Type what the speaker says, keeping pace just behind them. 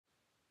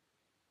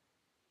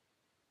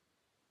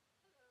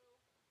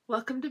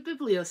Welcome to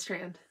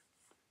Bibliostrand.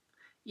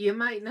 You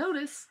might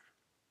notice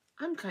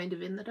I'm kind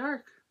of in the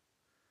dark.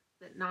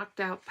 That knocked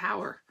out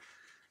power.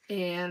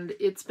 And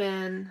it's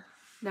been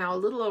now a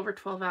little over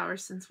 12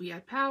 hours since we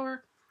had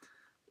power.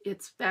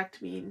 It's back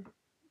to being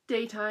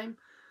daytime.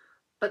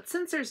 But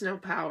since there's no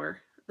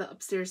power, the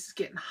upstairs is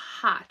getting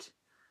hot.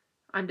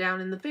 I'm down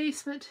in the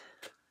basement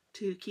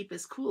to keep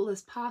as cool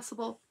as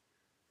possible.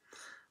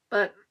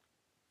 But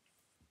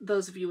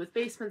those of you with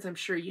basements, I'm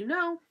sure you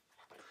know,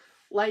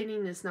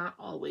 lighting is not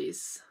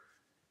always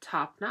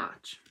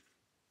top-notch.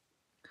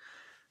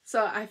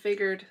 So I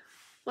figured,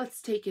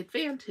 let's take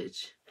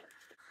advantage.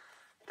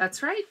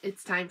 That's right,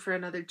 it's time for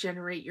another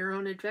Generate Your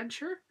Own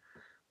Adventure,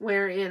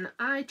 wherein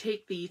I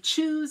take the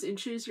choose and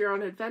choose your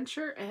own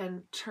adventure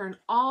and turn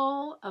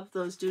all of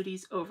those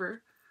duties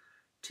over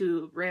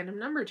to random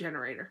number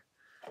generator.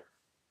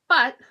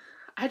 But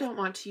I don't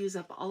want to use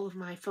up all of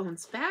my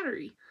phone's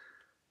battery,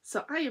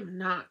 so I am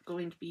not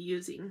going to be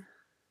using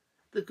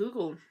the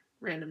Google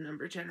random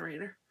number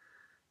generator.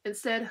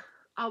 Instead,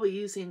 I'll be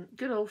using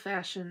good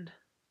old-fashioned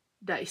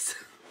dice.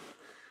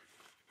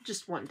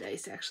 Just one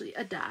dice, actually,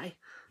 a die.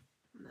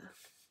 I'm going to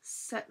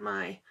set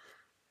my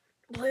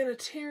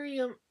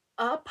planetarium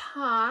up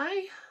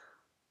high.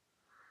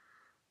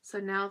 So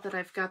now that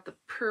I've got the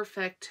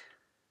perfect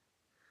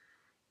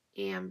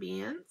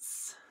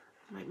ambience,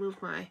 I might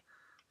move my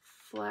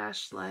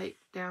flashlight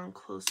down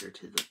closer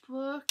to the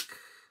book.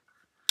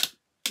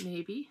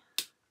 Maybe.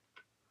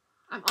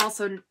 I'm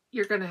also,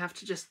 you're going to have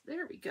to just,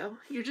 there we go.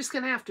 You're just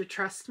going to have to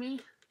trust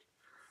me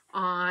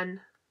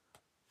on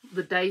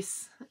the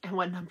dice and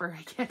what number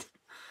I get.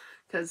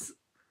 Because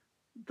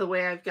the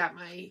way I've got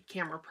my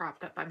camera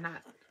propped up, I'm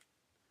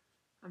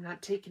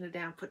not taking it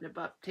down, putting it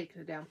up, taking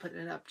it down,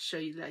 putting it up to show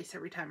you the dice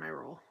every time I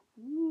roll.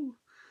 Ooh.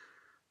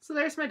 So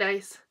there's my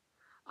dice.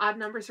 Odd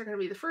numbers are going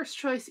to be the first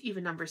choice.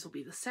 Even numbers will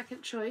be the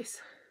second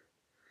choice.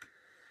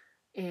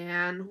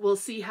 And we'll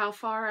see how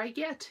far I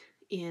get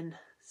in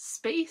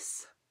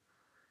space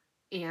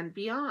and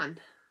beyond.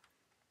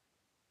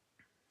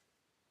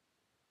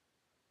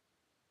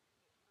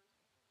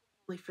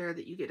 Only fair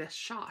that you get a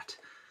shot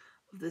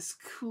of this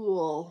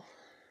cool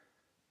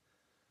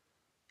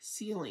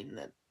ceiling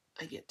that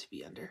I get to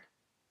be under.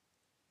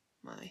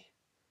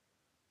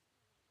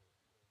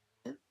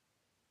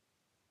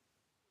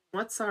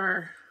 What's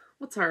our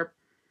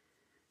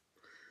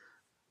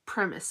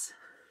premise?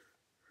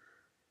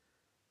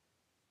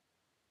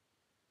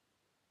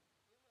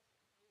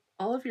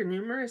 All of your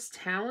numerous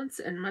talents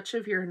and much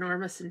of your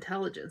enormous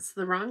intelligence.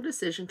 The wrong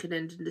decision can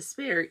end in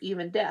despair,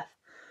 even death.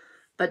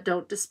 But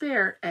don't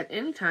despair. At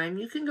any time,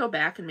 you can go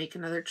back and make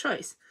another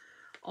choice.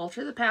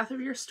 Alter the path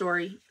of your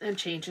story and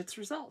change its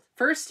result.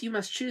 First, you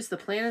must choose the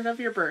planet of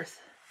your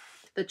birth.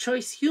 The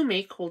choice you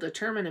make will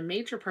determine a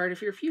major part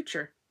of your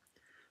future.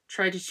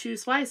 Try to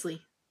choose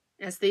wisely.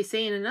 As they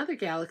say in another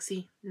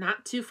galaxy,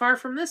 not too far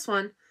from this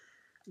one,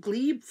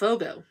 Glebe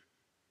Fogo.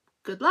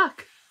 Good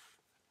luck.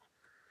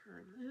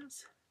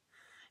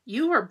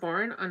 You were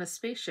born on a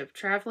spaceship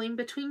traveling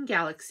between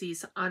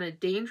galaxies on a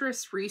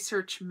dangerous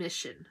research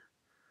mission.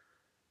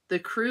 The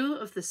crew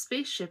of the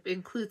spaceship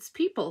includes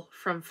people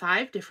from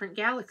 5 different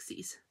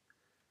galaxies.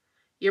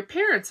 Your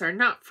parents are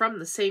not from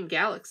the same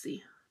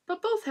galaxy,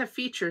 but both have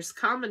features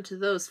common to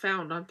those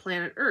found on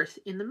planet Earth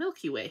in the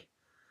Milky Way.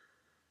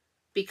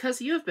 Because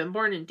you have been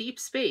born in deep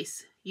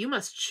space, you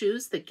must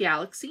choose the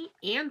galaxy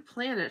and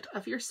planet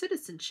of your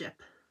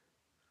citizenship.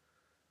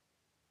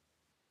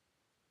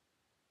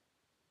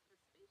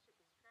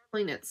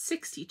 Traveling at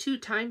 62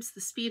 times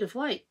the speed of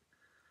light.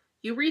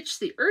 You reach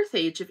the Earth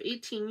age of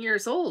 18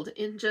 years old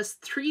in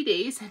just 3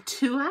 days and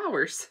 2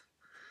 hours.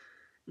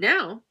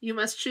 Now, you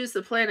must choose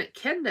the planet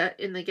Kenda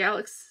in the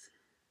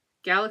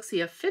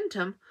galaxy of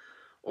Fintum,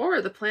 or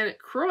the planet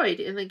Croyd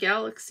in the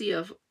galaxy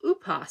of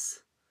Upas.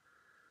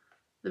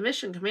 The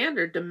mission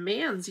commander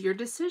demands your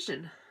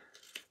decision.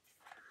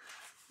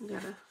 We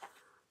got a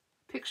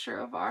picture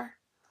of our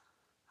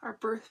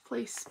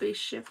birthplace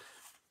spaceship.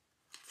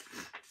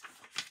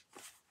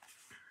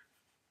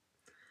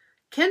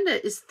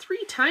 Kenda is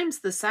 3 times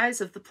the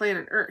size of the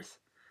planet Earth.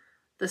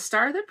 The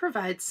star that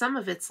provides some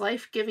of its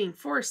life-giving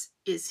force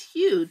is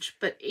huge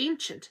but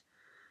ancient.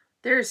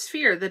 There is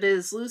fear that it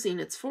is losing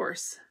its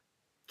force.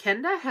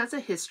 Kenda has a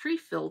history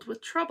filled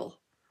with trouble.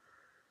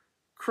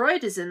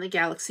 Croyd is in the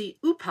galaxy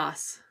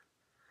Upas,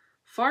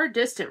 far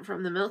distant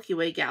from the Milky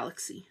Way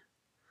galaxy.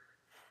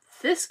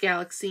 This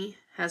galaxy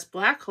has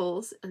black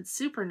holes and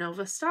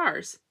supernova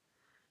stars.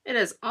 It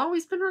has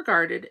always been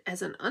regarded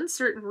as an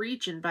uncertain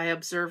region by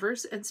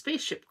observers and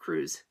spaceship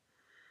crews.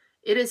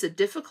 It is a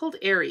difficult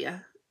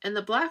area, and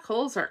the black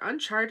holes are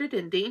uncharted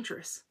and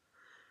dangerous.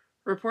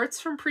 Reports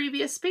from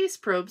previous space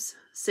probes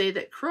say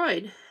that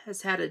Croyd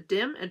has had a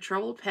dim and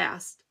troubled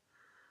past.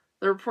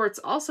 The reports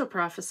also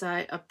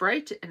prophesy a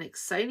bright and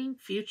exciting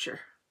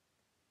future.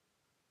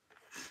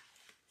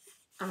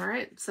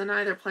 Alright, so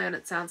neither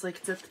planet sounds like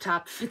it's at the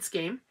top of its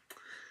game.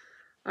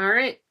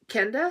 Alright,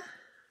 Kenda,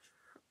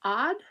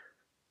 odd.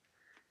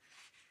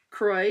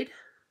 Croyd,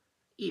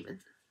 even.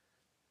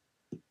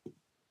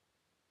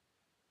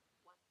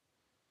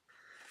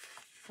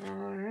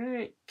 All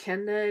right,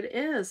 Kenda it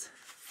is.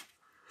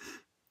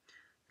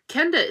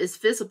 Kenda is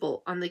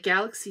visible on the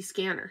galaxy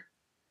scanner.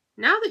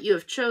 Now that you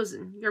have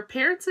chosen, your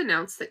parents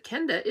announce that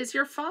Kenda is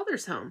your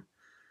father's home.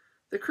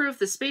 The crew of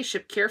the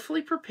spaceship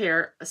carefully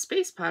prepare a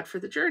space pod for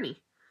the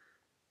journey.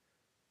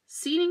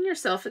 Seating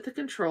yourself at the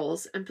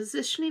controls and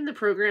positioning the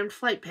programmed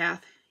flight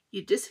path,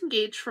 you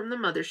disengage from the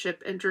mothership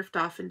and drift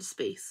off into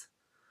space.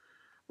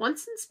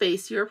 Once in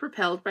space, you are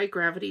propelled by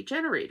gravity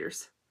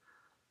generators.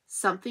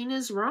 Something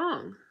is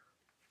wrong.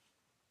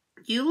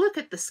 You look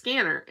at the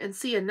scanner and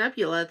see a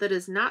nebula that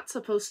is not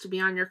supposed to be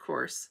on your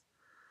course.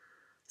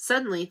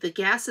 Suddenly, the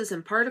gases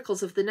and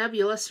particles of the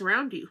nebula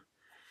surround you.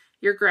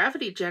 Your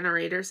gravity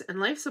generators and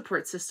life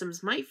support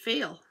systems might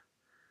fail.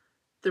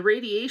 The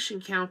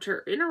radiation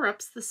counter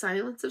interrupts the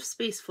silence of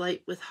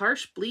spaceflight with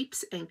harsh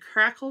bleeps and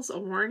crackles a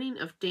warning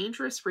of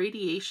dangerous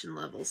radiation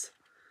levels.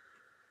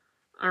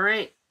 All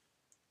right.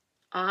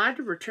 Odd,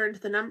 return to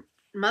the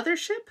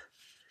mothership.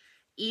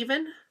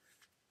 Even,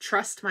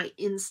 trust my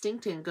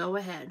instinct and go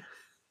ahead.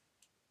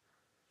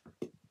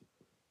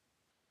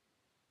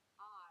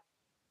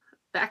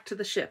 Back to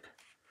the ship.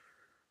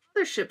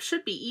 Mothership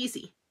should be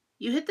easy.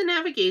 You hit the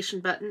navigation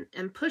button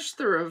and push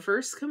the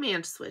reverse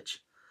command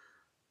switch.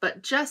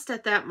 But just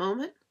at that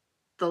moment,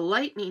 the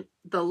lighting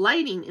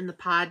in the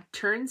pod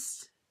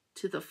turns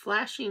to the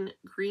flashing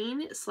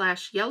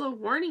green/yellow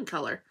warning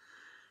color,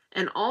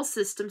 and all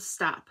systems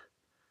stop.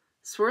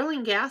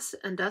 Swirling gas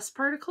and dust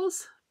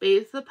particles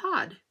bathe the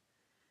pod.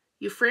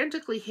 You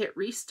frantically hit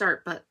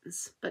restart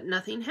buttons, but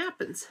nothing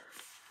happens.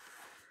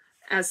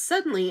 As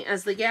suddenly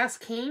as the gas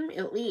came,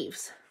 it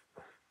leaves.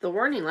 The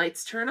warning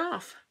lights turn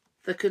off.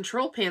 The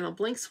control panel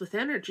blinks with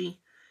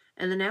energy,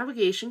 and the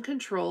navigation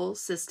control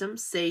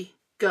systems say,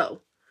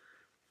 "Go."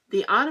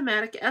 The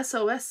automatic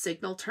SOS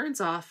signal turns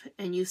off,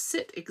 and you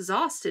sit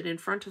exhausted in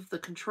front of the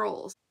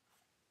controls.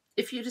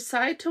 If you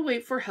decide to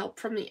wait for help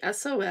from the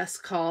SOS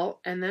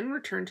call and then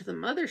return to the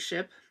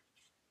mothership,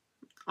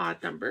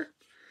 odd number,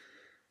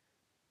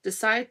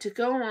 decide to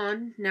go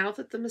on now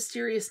that the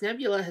mysterious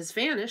nebula has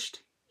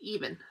vanished,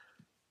 even.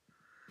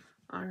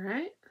 All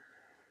right.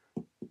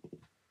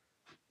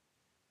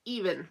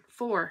 Even,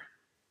 4.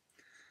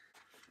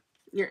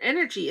 Your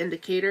energy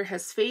indicator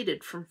has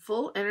faded from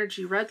full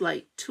energy red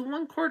light to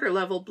 1/4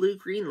 level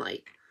blue-green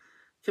light.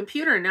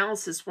 Computer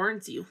analysis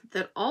warns you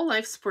that all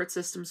life support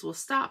systems will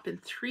stop in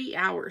 3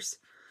 hours,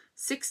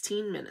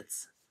 16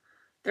 minutes.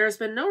 There has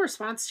been no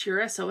response to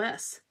your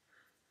SOS.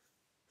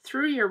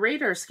 Through your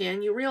radar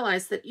scan, you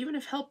realize that even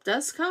if help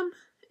does come,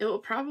 it will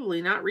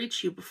probably not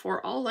reach you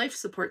before all life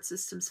support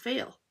systems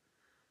fail.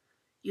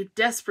 You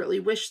desperately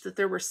wish that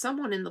there were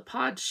someone in the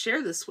pod to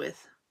share this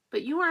with,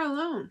 but you are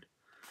alone.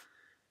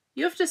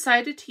 You have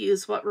decided to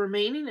use what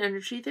remaining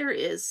energy there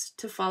is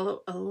to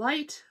follow a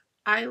light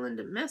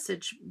island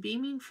message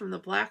beaming from the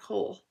black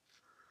hole.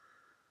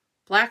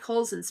 Black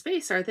holes in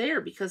space are there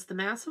because the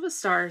mass of a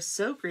star is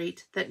so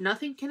great that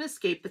nothing can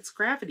escape its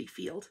gravity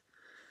field.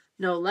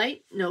 No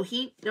light, no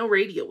heat, no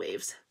radio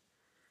waves.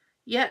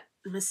 Yet,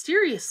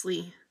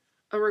 mysteriously,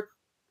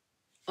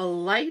 a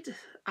light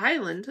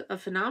island, a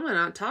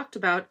phenomenon talked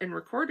about and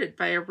recorded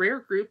by a rare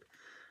group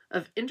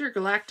of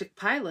intergalactic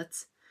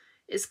pilots,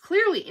 is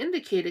clearly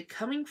indicated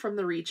coming from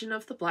the region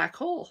of the black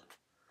hole.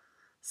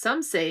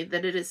 Some say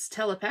that it is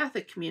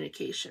telepathic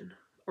communication,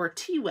 or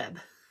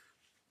T-Web.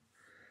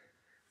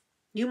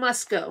 You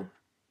must go.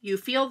 You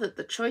feel that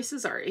the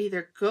choices are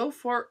either go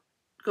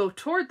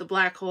toward the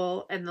black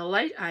hole and the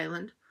light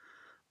island,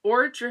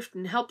 or drift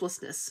in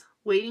helplessness,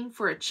 waiting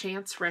for a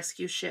chance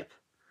rescue ship.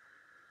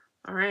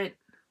 All right.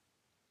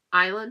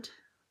 Island,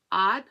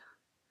 odd.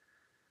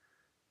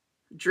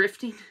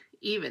 Drifting,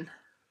 even.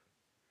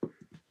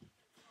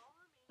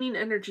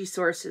 Energy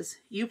sources,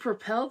 you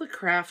propel the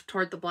craft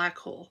toward the black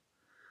hole.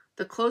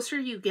 The closer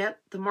you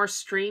get, the more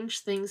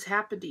strange things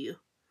happen to you.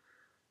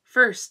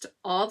 First,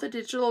 all the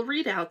digital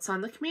readouts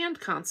on the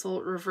command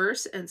console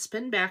reverse and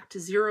spin back to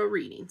 0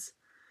 readings.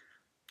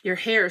 Your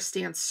hair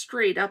stands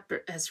straight up,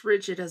 as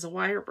rigid as a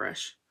wire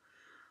brush.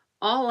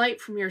 All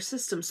light from your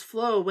systems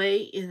flow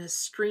away in a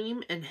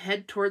stream and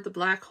head toward the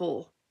black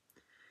hole.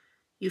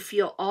 You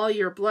feel all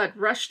your blood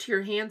rush to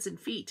your hands and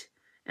feet,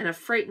 and a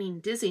frightening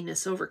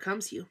dizziness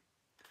overcomes you.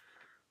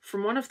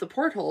 From one of the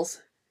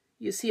portholes,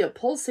 you see a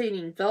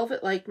pulsating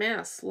velvet-like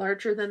mass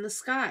larger than the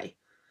sky,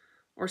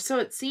 or so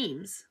it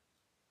seems.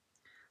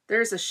 There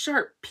is a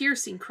sharp,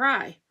 piercing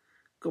cry.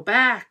 Go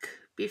back,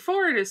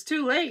 before it is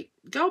too late.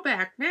 Go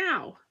back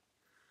now.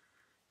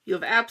 You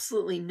have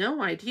absolutely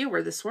no idea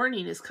where this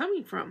warning is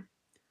coming from.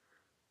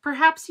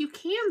 Perhaps you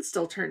can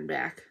still turn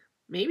back.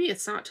 Maybe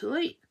it's not too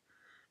late.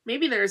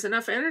 Maybe there is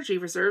enough energy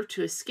reserved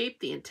to escape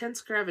the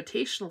intense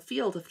gravitational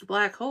field of the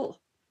black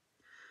hole.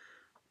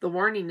 The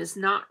warning is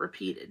not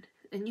repeated,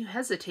 and you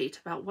hesitate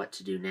about what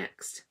to do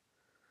next.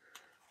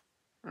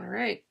 All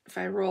right, if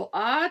I roll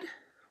odd,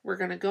 we're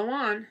going to go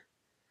on.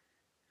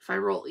 If I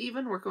roll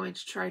even, we're going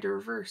to try to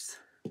reverse.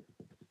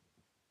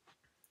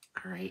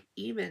 All right,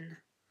 even.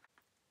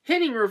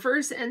 Hitting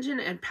reverse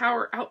engine and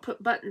power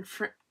output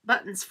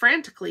buttons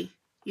frantically,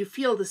 You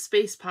feel the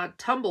space pod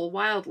tumble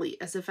wildly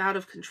as if out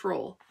of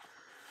control.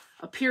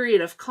 A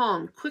period of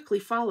calm quickly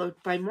followed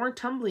by more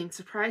tumbling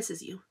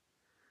surprises you.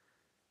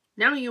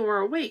 Now you are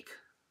awake,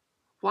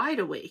 wide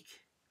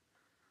awake.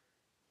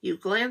 You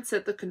glance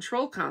at the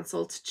control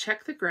console to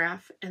check the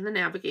graph and the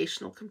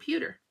navigational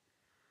computer.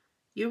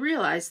 You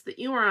realize that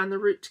you are on the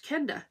route to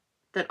Kenda,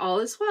 that all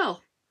is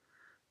well,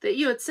 that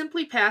you had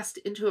simply passed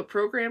into a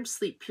programmed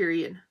sleep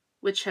period,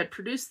 which had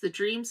produced the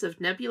dreams of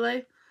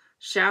nebulae,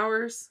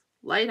 showers,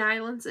 light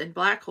islands, and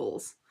black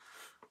holes.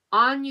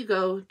 On you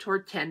go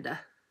toward Kenda.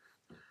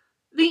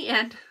 The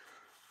end.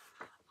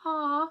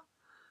 Aw,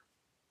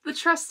 the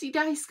trusty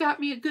dice got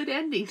me a good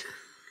ending.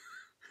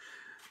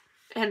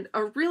 And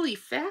a really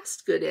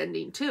fast good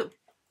ending, too.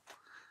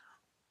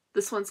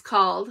 This one's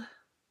called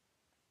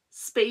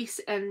Space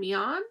and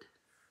Beyond.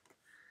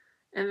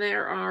 And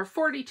there are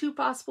 42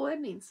 possible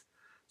endings.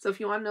 So if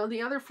you want to know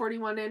the other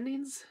 41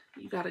 endings,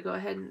 you got to go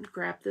ahead and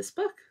grab this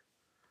book.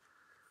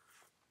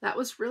 That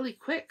was really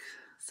quick.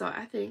 So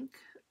I think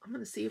I'm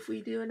going to see if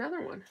we do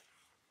another one.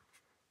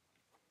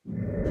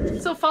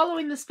 So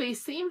following the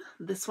space theme,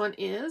 this one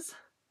is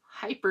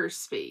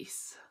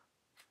hyperspace.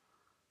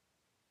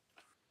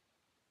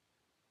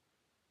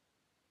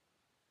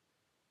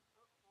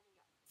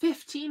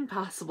 15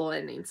 possible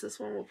endings. This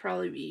one will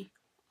probably be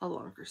a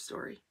longer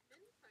story.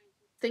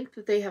 Think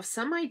that they have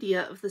some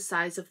idea of the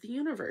size of the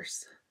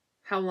universe,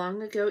 how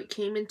long ago it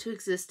came into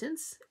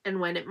existence,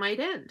 and when it might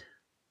end.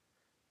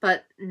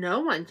 But no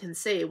one can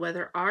say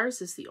whether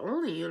ours is the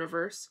only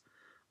universe,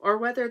 or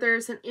whether there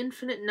is an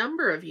infinite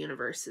number of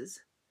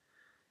universes.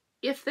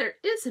 If there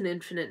is an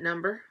infinite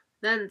number,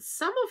 then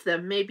some of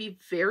them may be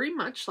very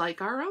much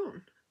like our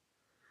own.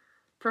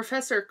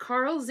 Professor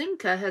Carl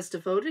Zinka has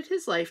devoted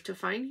his life to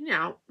finding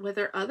out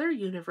whether other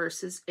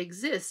universes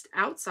exist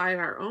outside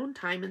our own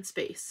time and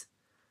space.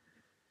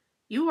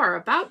 You are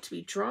about to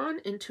be drawn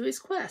into his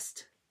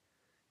quest.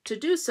 To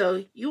do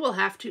so, you will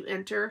have to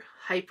enter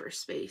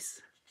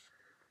hyperspace.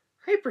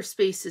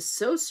 Hyperspace is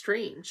so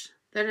strange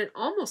that it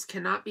almost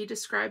cannot be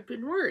described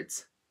in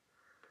words.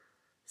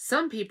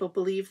 Some people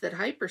believe that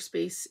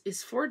hyperspace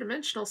is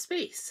four-dimensional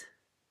space.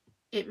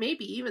 It may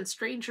be even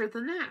stranger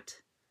than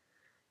that.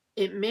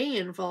 It may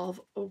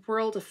involve a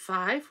world of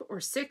 5 or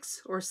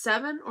 6 or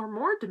 7 or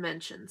more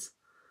dimensions.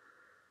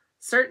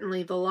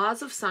 Certainly, the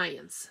laws of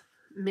science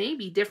may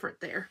be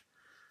different there.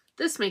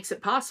 This makes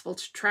it possible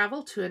to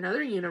travel to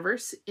another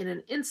universe in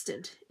an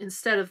instant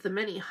instead of the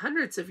many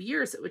hundreds of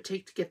years it would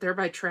take to get there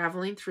by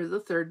traveling through the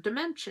third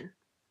dimension.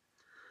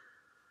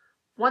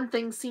 One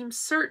thing seems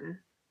certain.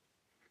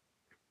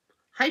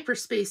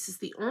 Hyperspace is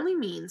the only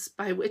means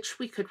by which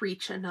we could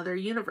reach another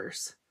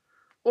universe.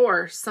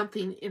 Or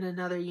something in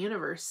another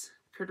universe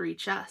could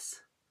reach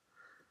us.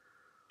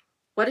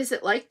 What is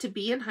it like to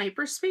be in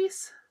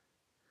hyperspace?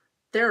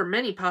 There are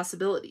many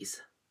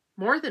possibilities,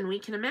 more than we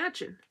can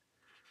imagine.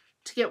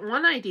 To get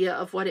one idea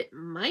of what it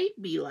might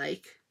be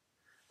like,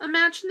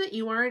 imagine that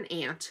you are an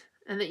ant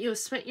and that you have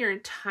spent your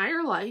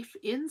entire life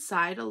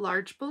inside a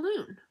large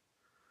balloon.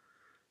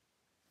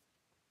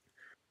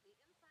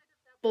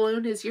 The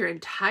balloon is your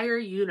entire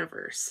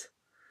universe.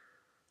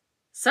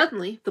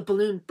 Suddenly, the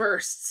balloon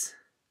bursts.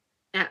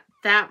 At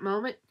that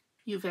moment,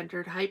 you've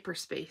entered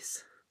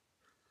hyperspace.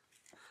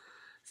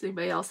 Does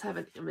anybody else have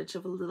an image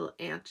of a little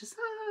ant just,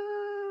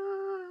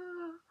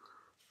 ah?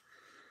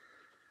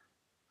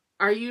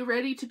 Are you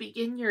ready to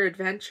begin your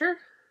adventure?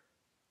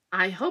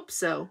 I hope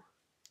so,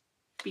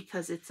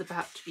 because it's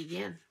about to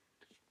begin.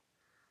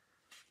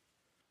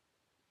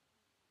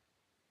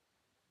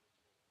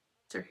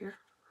 They're here.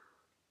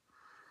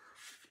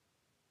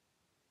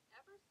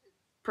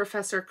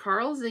 Professor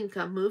Carl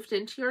Zinka moved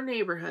into your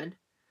neighborhood.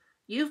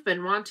 You've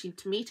been wanting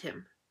to meet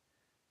him.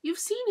 You've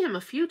seen him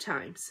a few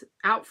times,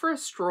 out for a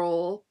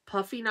stroll,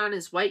 puffing on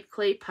his white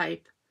clay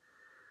pipe.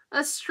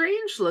 A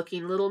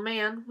strange-looking little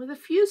man with a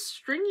few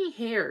stringy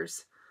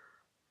hairs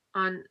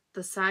on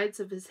the sides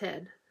of his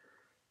head.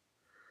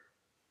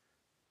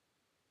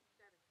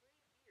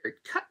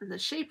 Cut in the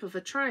shape of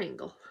a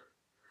triangle.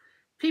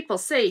 People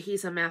say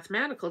he's a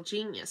mathematical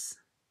genius.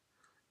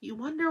 You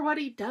wonder what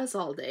he does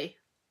all day.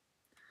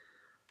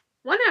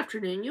 One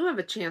afternoon you have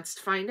a chance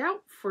to find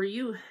out, for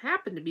you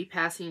happen to be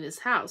passing his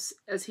house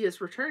as he is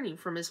returning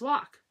from his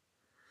walk.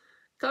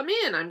 "Come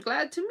in, I'm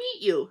glad to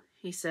meet you,"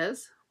 he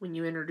says, when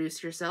you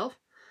introduce yourself.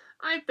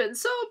 "I've been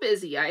so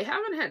busy I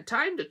haven't had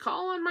time to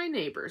call on my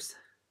neighbors."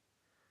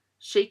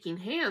 Shaking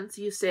hands,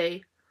 you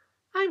say,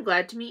 "I'm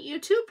glad to meet you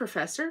too,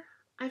 Professor.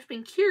 I've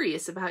been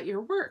curious about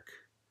your work."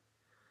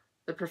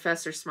 The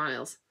professor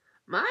smiles.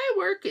 "My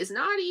work is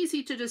not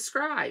easy to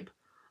describe.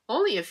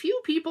 Only a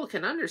few people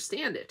can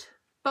understand it.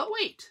 But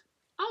wait,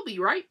 I'll be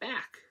right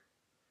back."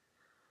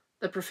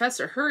 The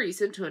professor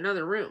hurries into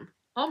another room,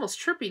 almost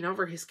tripping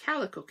over his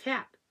calico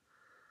cat.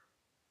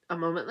 A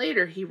moment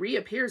later, he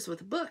reappears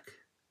with a book.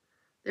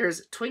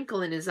 There's a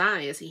twinkle in his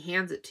eye as he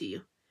hands it to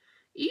you.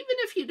 "Even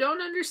if you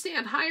don't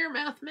understand higher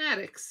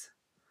mathematics,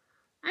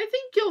 I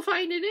think you'll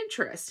find it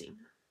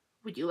interesting.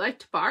 Would you like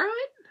to borrow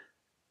it?"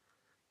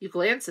 You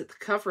glance at the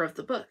cover of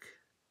the book.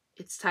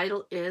 Its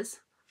title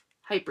is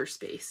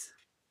hyperspace.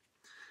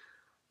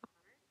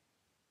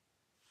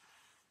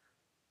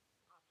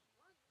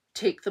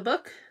 Take the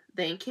book,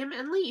 thank him,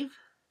 and leave.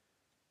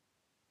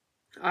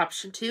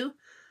 Option 2,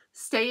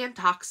 stay and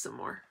talk some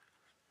more.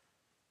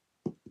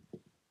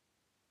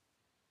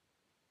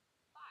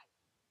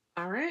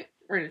 All right,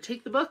 we're going to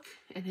take the book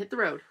and hit the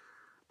road.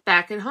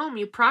 Back at home,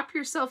 you prop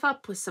yourself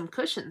up with some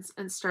cushions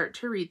and start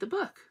to read the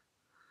book.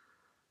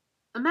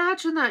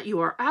 Imagine that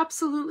you are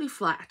absolutely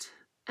flat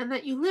and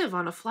that you live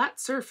on a flat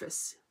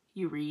surface,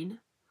 you read.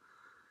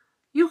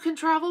 You can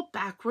travel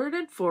backward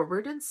and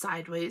forward and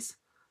sideways,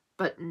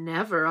 but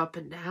never up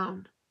and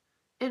down.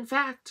 In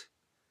fact,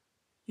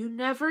 you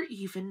never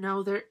even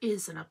know there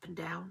is an up and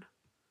down.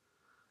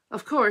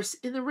 Of course,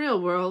 in the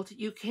real world,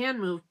 you can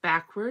move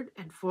backward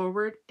and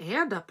forward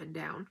and up and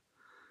down.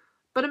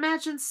 But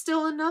imagine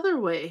still another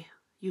way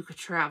you could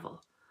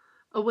travel,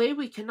 a way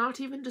we cannot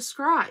even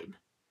describe.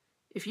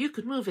 If you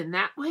could move in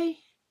that way,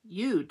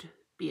 you'd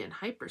be in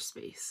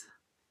hyperspace.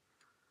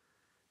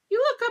 You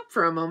look up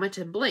for a moment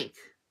and blink.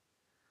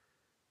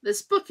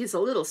 This book is a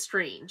little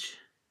strange.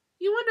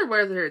 You wonder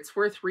whether it's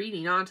worth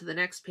reading on to the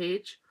next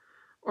page,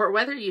 or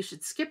whether you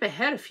should skip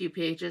ahead a few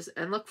pages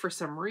and look for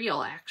some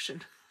real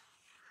action.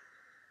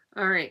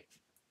 All right,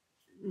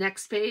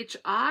 next page,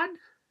 odd,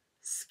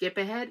 skip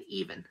ahead,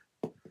 even.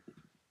 I'm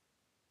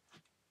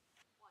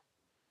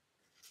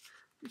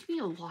getting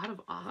a lot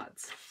of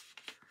odds.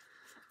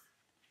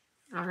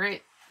 All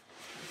right.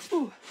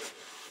 Ooh.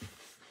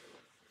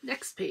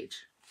 Next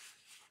page.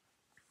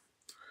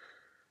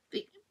 The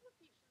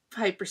implications of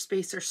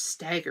hyperspace are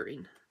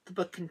staggering, the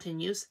book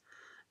continues.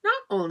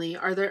 Not only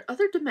are there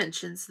other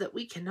dimensions that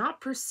we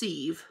cannot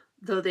perceive,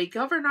 though they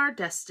govern our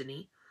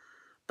destiny,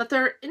 but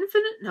there are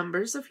infinite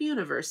numbers of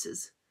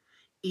universes,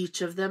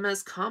 each of them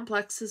as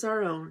complex as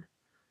our own,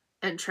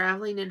 and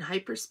traveling in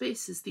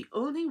hyperspace is the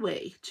only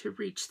way to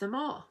reach them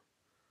all.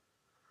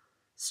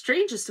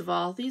 Strangest of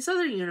all, these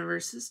other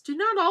universes do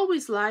not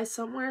always lie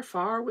somewhere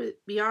far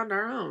beyond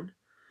our own.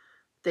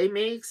 They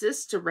may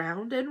exist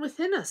around and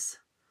within us.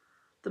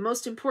 The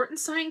most important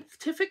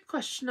scientific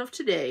question of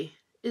today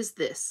is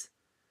this: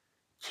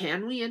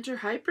 can we enter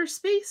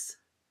hyperspace?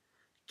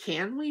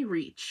 Can we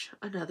reach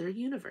another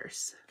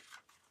universe?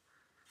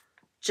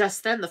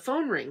 Just then the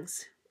phone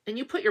rings, and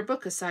you put your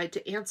book aside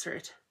to answer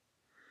it.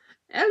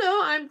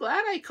 Hello, I'm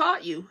glad I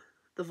caught you.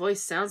 The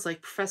voice sounds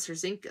like Professor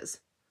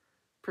Zinka's.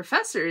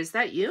 Professor, is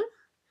that you?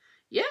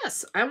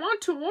 Yes, I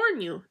want to warn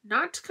you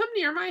not to come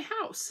near my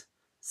house.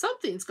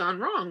 Something's gone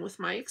wrong with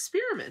my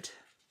experiment.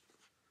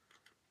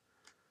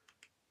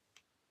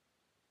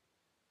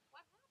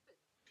 What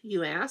happened?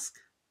 You ask.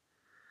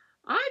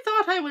 I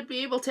thought I would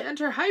be able to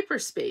enter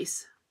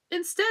hyperspace.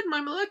 Instead,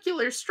 my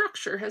molecular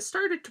structure has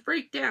started to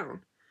break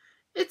down.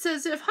 It's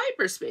as if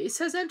hyperspace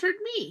has entered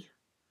me.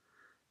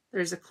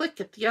 There's a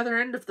click at the other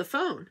end of the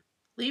phone,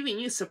 leaving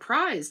you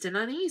surprised and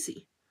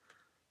uneasy.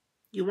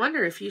 You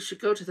wonder if you should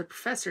go to the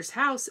professor's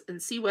house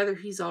and see whether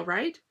he's all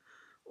right,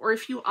 or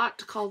if you ought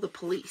to call the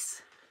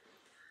police.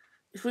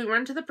 If we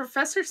run to the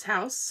professor's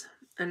house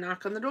and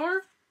knock on the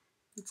door,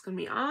 it's going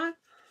to be on.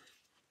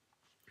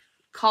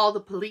 Call the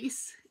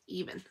police,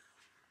 even.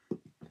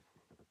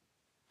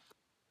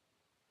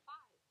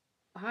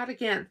 Odd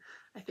again.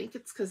 I think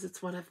it's because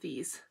it's one of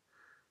these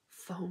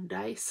foam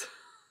dice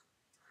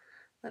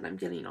that I'm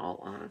getting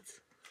all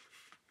odds.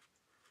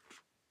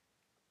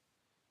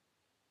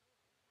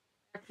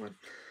 One.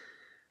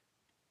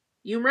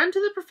 You run to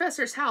the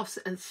professor's house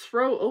and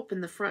throw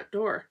open the front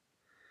door.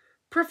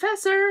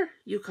 Professor,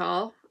 you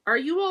call, are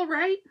you all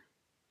right?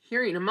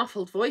 Hearing a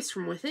muffled voice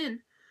from within,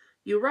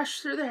 you rush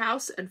through the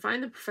house and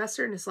find the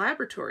professor in his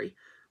laboratory,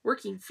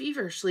 working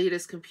feverishly at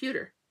his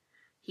computer.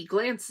 He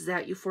glances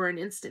at you for an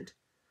instant.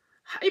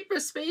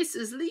 Hyperspace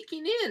is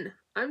leaking in.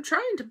 I'm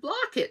trying to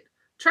block it,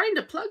 trying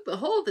to plug the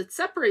hole that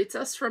separates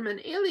us from an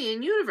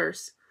alien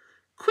universe.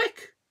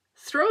 Quick,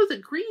 throw the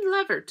green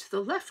lever to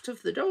the left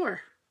of the door.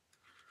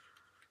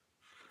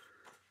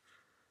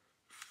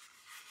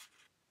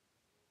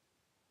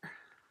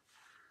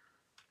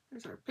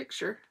 There's our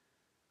picture.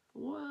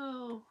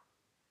 Whoa.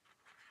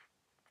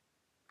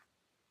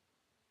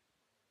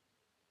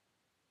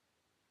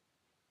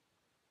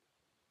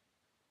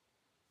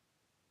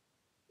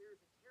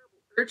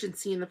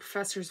 Urgency in the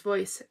professor's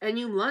voice, and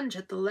you lunge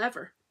at the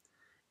lever.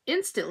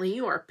 Instantly,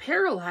 you are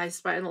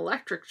paralyzed by an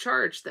electric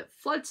charge that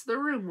floods the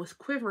room with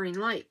quivering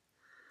light.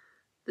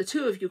 The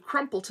two of you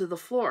crumple to the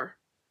floor.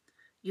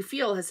 You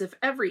feel as if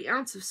every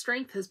ounce of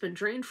strength has been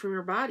drained from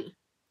your body.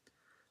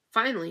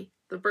 Finally,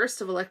 the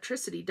burst of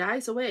electricity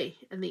dies away,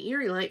 and the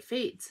eerie light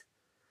fades.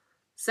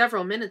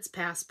 Several minutes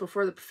pass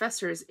before the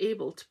professor is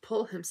able to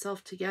pull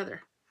himself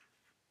together.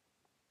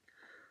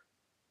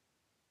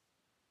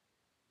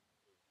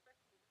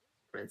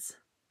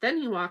 Then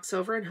he walks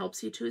over and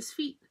helps you to his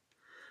feet.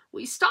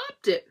 We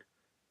stopped it.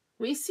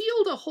 We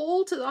sealed a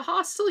hole to the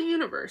hostile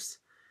universe.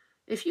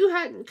 If you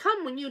hadn't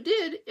come when you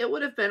did, it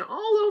would have been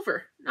all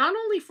over, not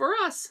only for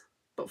us,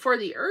 but for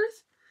the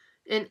Earth,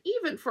 and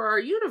even for our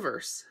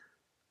universe.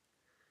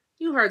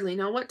 You hardly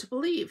know what to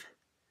believe.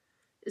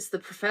 Is the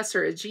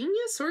professor a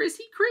genius or is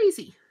he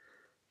crazy?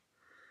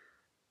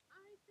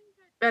 I think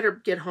I'd better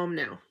get home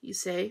now, you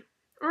say,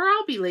 or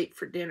I'll be late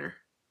for dinner.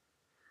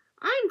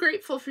 I'm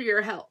grateful for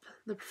your help,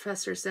 the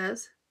professor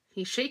says.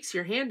 He shakes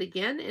your hand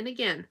again and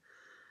again.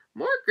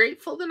 More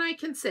grateful than I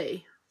can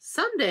say.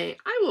 Someday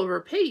I will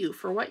repay you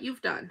for what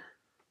you've done.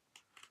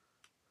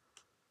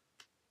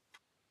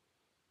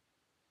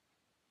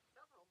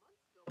 Several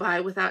months go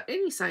by without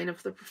any sign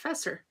of the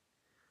professor.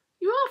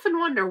 You often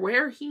wonder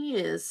where he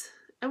is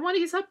and what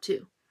he's up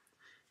to.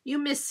 You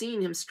miss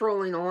seeing him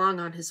strolling along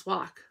on his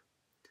walk.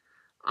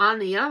 On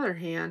the other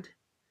hand,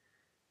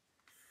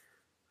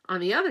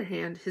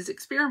 his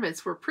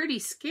experiments were pretty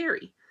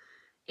scary,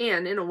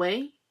 and in a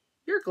way,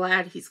 you're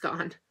glad he's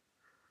gone.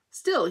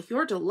 Still,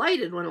 you're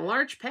delighted when a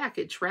large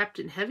package wrapped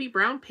in heavy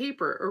brown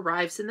paper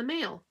arrives in the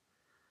mail.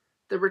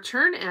 The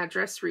return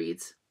address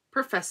reads,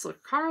 Professor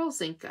Carl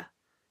Zinke,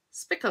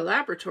 Spica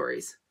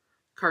Laboratories,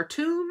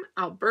 Khartoum,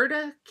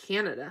 Alberta,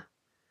 Canada.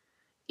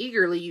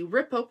 Eagerly, you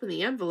rip open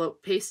the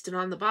envelope pasted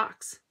on the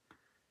box.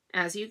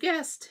 As you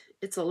guessed,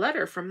 it's a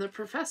letter from the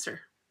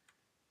professor.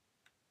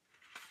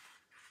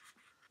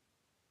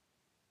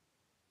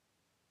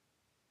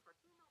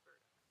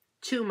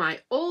 To my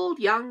old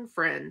young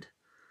friend.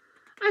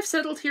 I've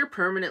settled here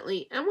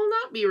permanently and will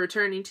not be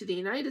returning to the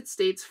United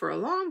States for a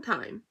long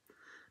time.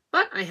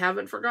 But I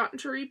haven't forgotten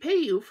to repay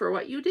you for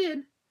what you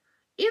did.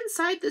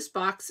 Inside this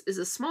box is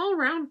a small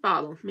round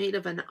bottle made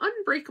of an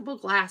unbreakable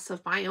glass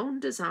of my own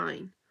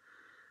design.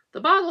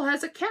 The bottle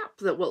has a cap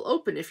that will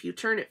open if you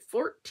turn it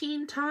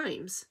 14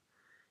 times.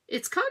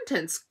 Its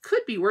contents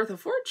could be worth a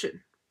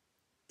fortune.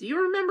 Do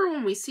you remember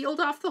when we sealed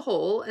off the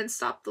hole and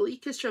stopped the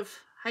leakage of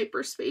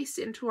hyperspace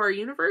into our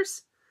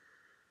universe?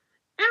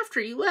 After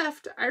you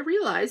left, I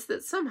realized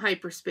that some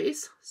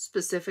hyperspace,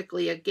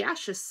 specifically a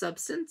gaseous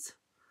substance,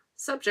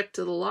 subject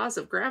to the laws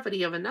of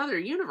gravity of another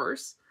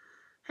universe,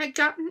 had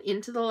gotten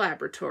into the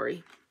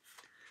laboratory.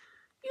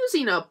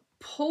 Using a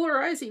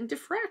polarizing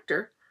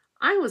diffractor,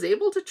 I was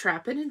able to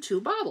trap it in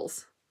 2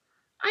 bottles.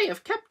 I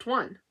have kept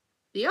one.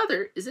 The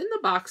other is in the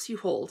box you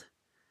hold.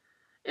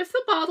 If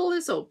the bottle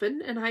is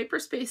opened and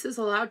hyperspace is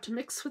allowed to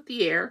mix with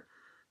the air,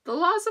 the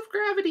laws of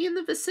gravity in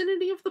the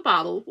vicinity of the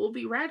bottle will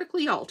be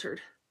radically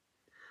altered.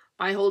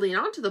 By holding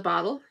onto the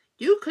bottle,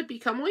 you could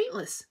become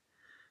weightless.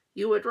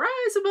 You would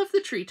rise above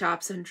the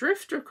treetops and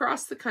drift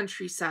across the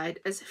countryside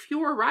as if you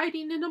were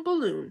riding in a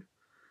balloon.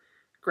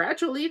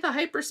 Gradually, the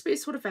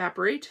hyperspace would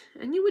evaporate,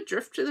 and you would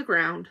drift to the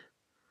ground.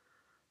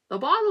 The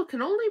bottle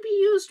can only be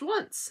used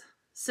once.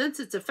 Since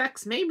its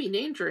effects may be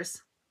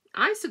dangerous,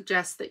 I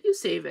suggest that you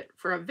save it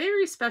for a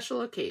very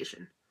special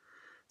occasion.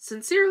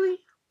 Sincerely,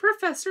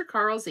 Professor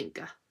Carl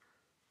Zinke.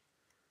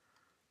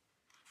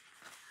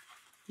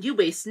 You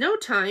waste no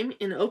time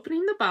in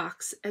opening the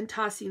box and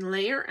tossing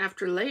layer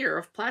after layer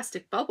of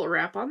plastic bubble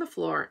wrap on the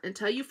floor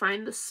until you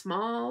find the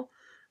small,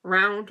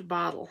 round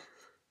bottle.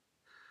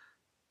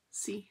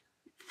 See,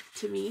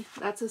 to me,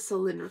 that's a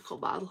cylindrical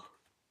bottle.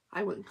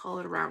 I wouldn't call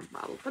it a round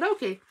bottle, but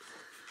okay.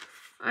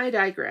 I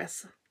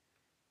digress.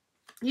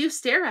 You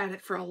stare at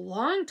it for a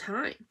long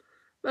time,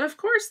 but of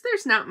course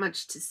there's not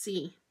much to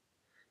see.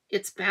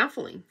 It's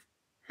baffling.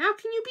 How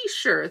can you be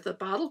sure the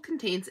bottle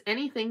contains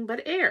anything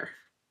but air?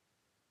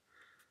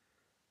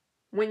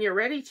 When you're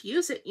ready to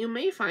use it, you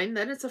may find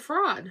that it's a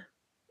fraud.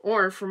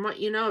 Or, from what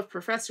you know of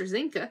Professor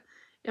Zinke,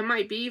 it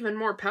might be even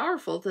more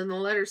powerful than the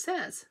letter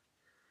says.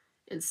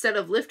 Instead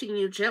of lifting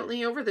you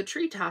gently over the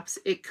treetops,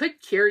 it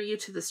could carry you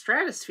to the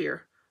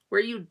stratosphere,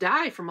 where you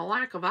die from a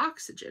lack of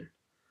oxygen.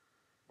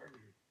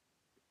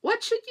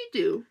 What should you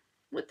do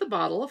with the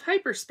bottle of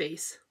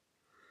hyperspace?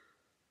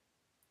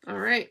 All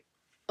right,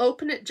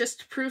 open it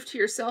just to prove to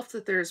yourself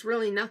that there's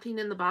really nothing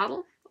in the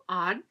bottle.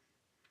 Odd.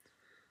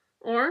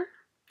 Or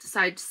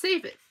decide to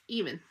save it,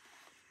 even.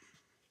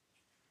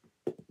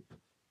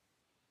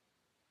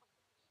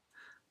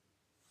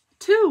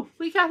 Two,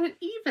 we got an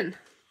even. You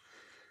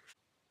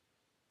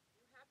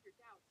have your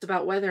doubts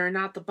about whether or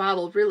not the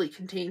bottle really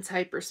contains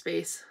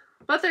hyperspace,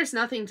 but there's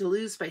nothing to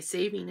lose by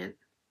saving it.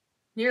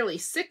 Nearly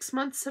 6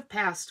 months have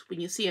passed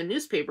when you see a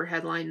newspaper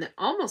headline that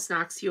almost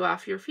knocks you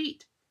off your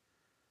feet.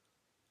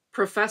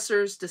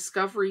 Professor's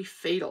discovery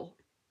fatal.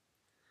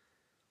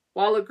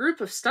 While a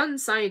group of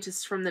stunned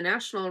scientists from the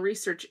National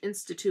Research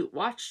Institute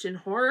watched in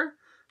horror,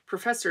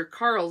 Professor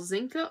Carl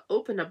Zinke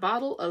opened a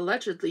bottle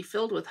allegedly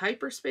filled with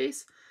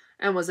hyperspace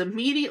and was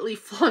immediately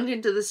flung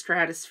into the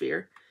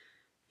stratosphere.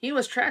 He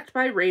was tracked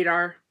by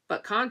radar,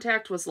 but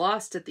contact was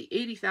lost at the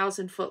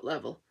 80,000-foot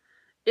level.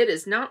 It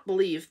is not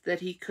believed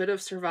that he could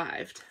have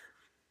survived.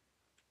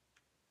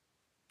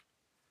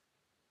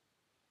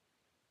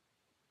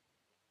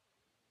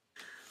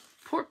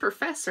 Poor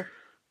professor.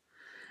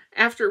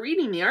 After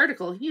reading the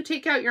article, you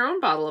take out your own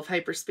bottle of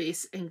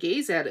hyperspace and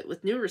gaze at it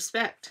with new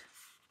respect.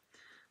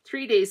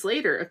 3 days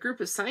later, a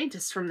group of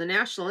scientists from the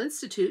National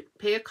Institute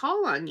pay a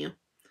call on you.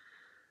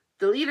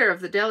 The leader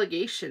of the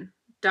delegation,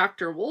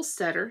 Dr.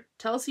 Wohlstetter,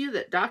 tells you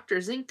that Dr.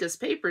 Zinke's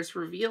papers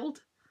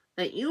revealed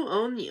that you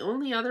own the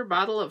only other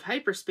bottle of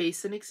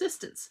hyperspace in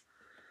existence.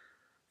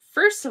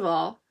 First of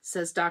all,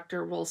 says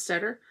Dr.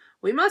 Wohlstetter,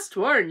 we must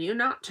warn you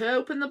not to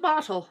open the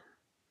bottle.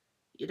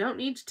 You don't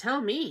need to tell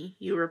me,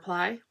 you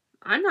reply.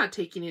 I'm not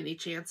taking any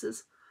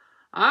chances.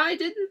 I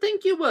didn't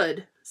think you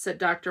would, said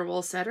Dr.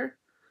 Wohlstetter.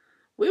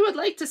 We would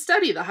like to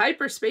study the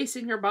hyperspace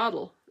in your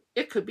bottle.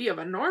 It could be of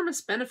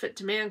enormous benefit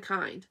to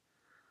mankind.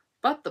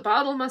 But the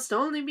bottle must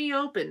only be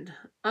opened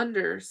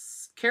under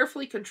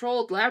carefully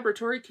controlled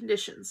laboratory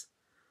conditions.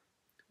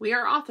 We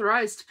are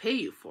authorized to pay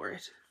you for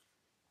it.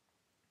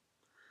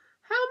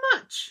 How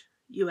much?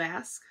 You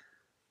ask.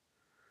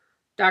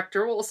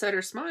 Dr.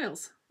 Wohlstetter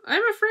smiles.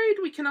 I'm afraid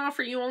we can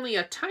offer you only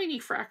a tiny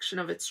fraction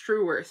of its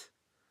true worth.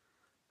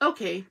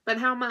 Okay, but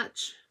how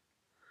much?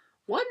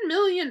 $1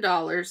 million.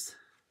 $1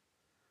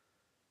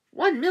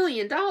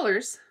 million?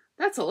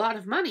 That's a lot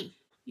of money.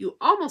 You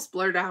almost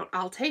blurt out,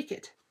 I'll take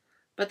it.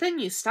 But then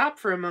you stop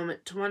for a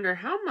moment to wonder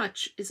how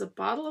much is a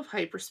bottle of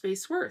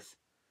hyperspace worth.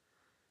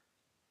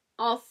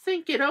 I'll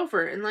think it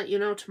over and let you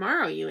know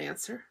tomorrow, you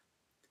answer.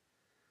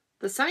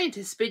 The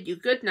scientists bid you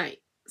good night,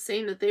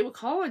 saying that they will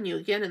call on you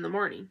again in the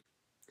morning.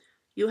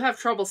 You have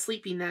trouble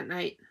sleeping that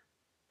night,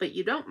 but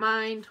you don't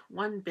mind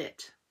one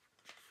bit.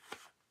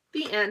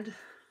 The end.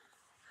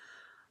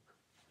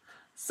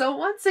 So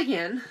once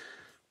again,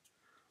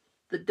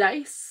 the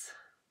dice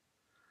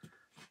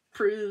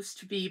proves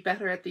to be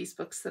better at these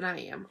books than I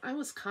am. I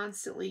was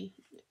constantly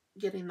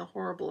getting the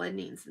horrible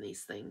endings in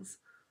these things.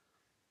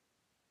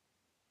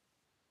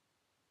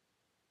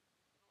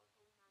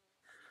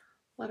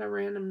 Let a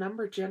random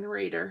number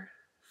generator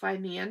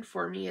find the end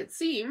for me. It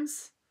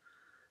seems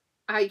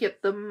I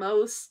get the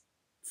most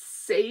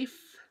safe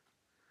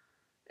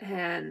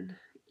and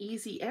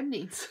easy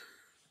endings.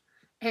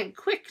 And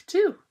quick,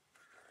 too.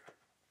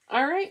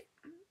 All right.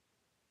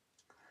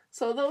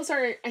 So those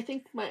are, I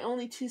think, my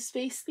only two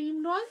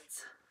space-themed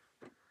ones.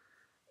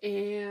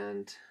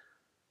 And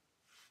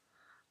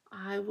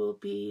I will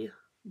be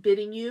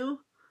bidding you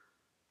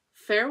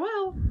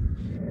farewell.